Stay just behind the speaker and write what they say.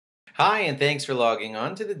Hi, and thanks for logging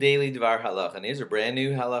on to the Daily DVAR Halacha. And here's a brand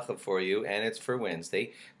new halacha for you, and it's for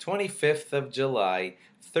Wednesday, 25th of July,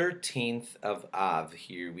 13th of Av.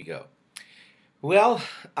 Here we go. Well,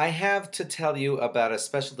 I have to tell you about a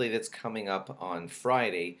special day that's coming up on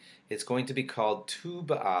Friday. It's going to be called Tu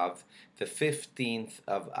B'Av, the 15th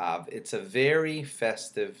of Av. It's a very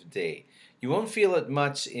festive day. You won't feel it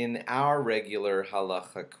much in our regular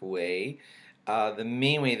halachic way. The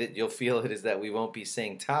main way that you'll feel it is that we won't be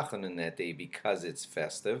saying Tachanun that day because it's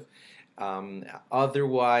festive.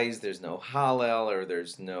 Otherwise, there's no Hallel or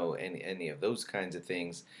there's no any of those kinds of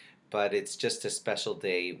things. But it's just a special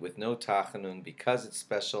day with no Tachanun because it's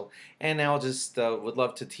special. And now I'll just would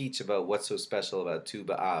love to teach about what's so special about Tu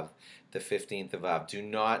B'Av, the 15th of Av. Do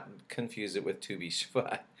not confuse it with Tu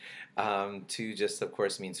B'Shvat. Tu just, of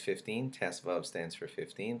course, means 15. Tes Vav stands for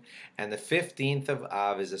 15. And the 15th of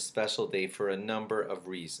Av is a special day for a number of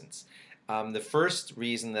reasons. The first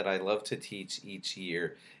reason that I love to teach each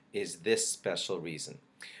year is this special reason.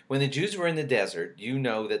 When the Jews were in the desert, you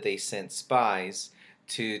know that they sent spies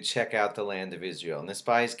to check out the land of Israel. And the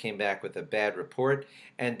spies came back with a bad report,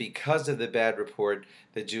 and because of the bad report,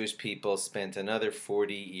 the Jewish people spent another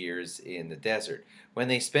 40 years in the desert. When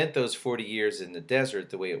they spent those 40 years in the desert,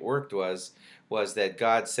 the way it worked was that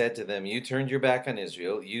God said to them, you turned your back on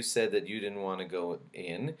Israel, you said that you didn't want to go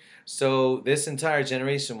in, so this entire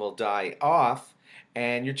generation will die off,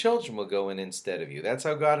 and your children will go in instead of you. That's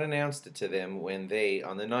how God announced it to them when they,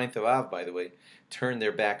 on the 9th of Av, by the way, turned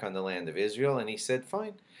their back on the land of Israel. And he said,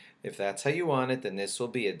 fine, if that's how you want it, then this will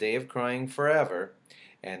be a day of crying forever.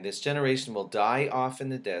 And this generation will die off in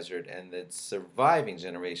the desert, and the surviving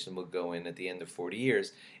generation will go in at the end of 40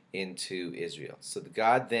 years into Israel. So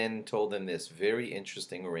God then told them this very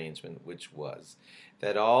interesting arrangement, which was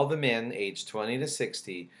that all the men aged 20 to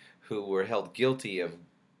 60 who were held guilty of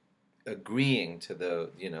agreeing to the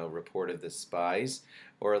report of the spies,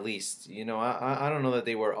 or at least I don't know that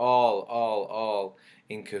they were all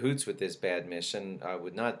in cahoots with this bad mission. I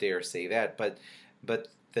would not dare say that, but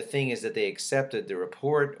the thing is that they accepted the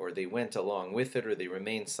report, or they went along with it, or they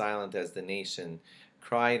remained silent as the nation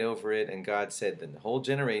cried over it, and God said the whole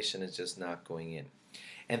generation is just not going in.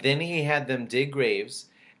 And then he had them dig graves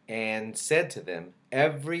and said to them,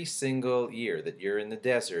 every single year that you're in the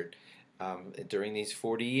desert, during these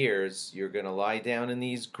 40 years, you're going to lie down in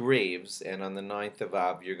these graves, and on the 9th of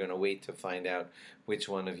Av, you're going to wait to find out which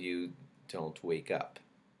one of you don't wake up.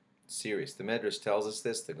 Serious. The Medrash tells us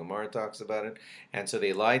this, the Gemara talks about it, and so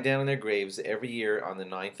they lie down in their graves every year on the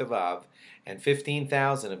 9th of Av, and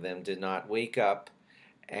 15,000 of them did not wake up,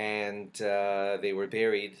 and they were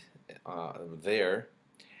buried there,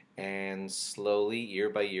 and slowly,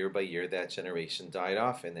 year by year by year, that generation died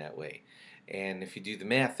off in that way. And if you do the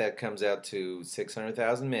math, that comes out to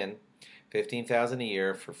 600,000 men, 15,000 a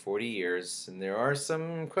year for 40 years. And there are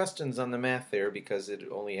some questions on the math there because it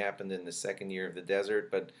only happened in the second year of the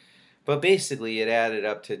desert. But basically, it added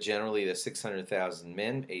up to generally the 600,000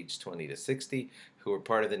 men aged 20 to 60 who were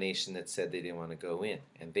part of the nation that said they didn't want to go in.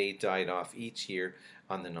 And they died off each year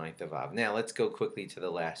on the 9th of Av. Now, let's go quickly to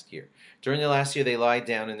the last year. During the last year, they lied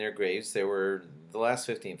down in their graves. There were the last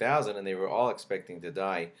 15,000, and they were all expecting to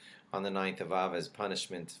die on the 9th of Av as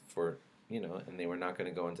punishment for, and they were not going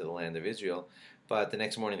to go into the land of Israel. But the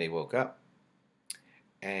next morning they woke up,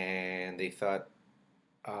 and they thought,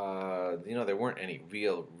 there weren't any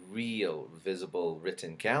real visible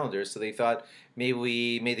written calendars, so they thought maybe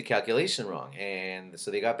we made the calculation wrong. And so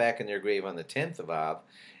they got back in their grave on the 10th of Av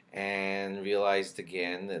and realized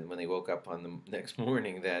again that when they woke up on the next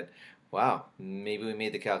morning that, wow, maybe we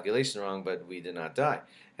made the calculation wrong, but we did not die.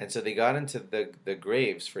 And so they got into the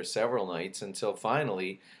graves for several nights until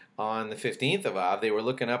finally, on the 15th of Av, they were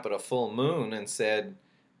looking up at a full moon and said,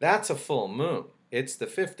 that's a full moon. It's the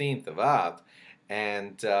 15th of Av,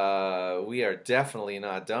 and we are definitely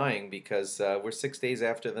not dying because we're 6 days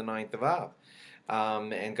after the 9th of Av.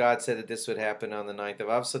 And God said that this would happen on the 9th of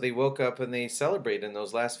Av, so they woke up and they celebrated, and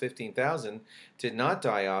those last 15,000 did not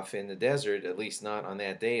die off in the desert, at least not on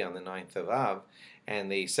that day, on the 9th of Av,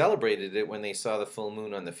 and they celebrated it when they saw the full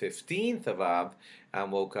moon on the 15th of Av,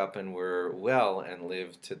 and woke up and were well and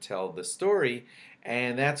lived to tell the story.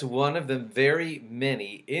 And that's one of the very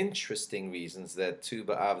many interesting reasons that Tu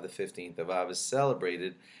B'Av, the 15th of Av, is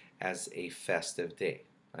celebrated as a festive day.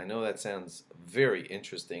 I know that sounds very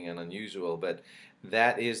interesting and unusual, but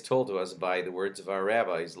that is told to us by the words of our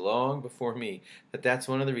rabbis long before me, that that's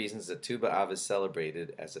one of the reasons that Tu B'Av is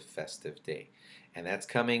celebrated as a festive day. And that's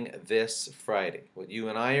coming this Friday. What you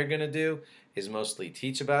and I are going to do is mostly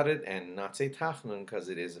teach about it and not say Tachnun because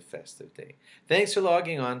it is a festive day. Thanks for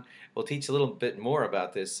logging on. We'll teach a little bit more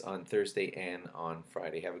about this on Thursday and on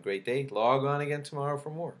Friday. Have a great day. Log on again tomorrow for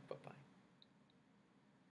more.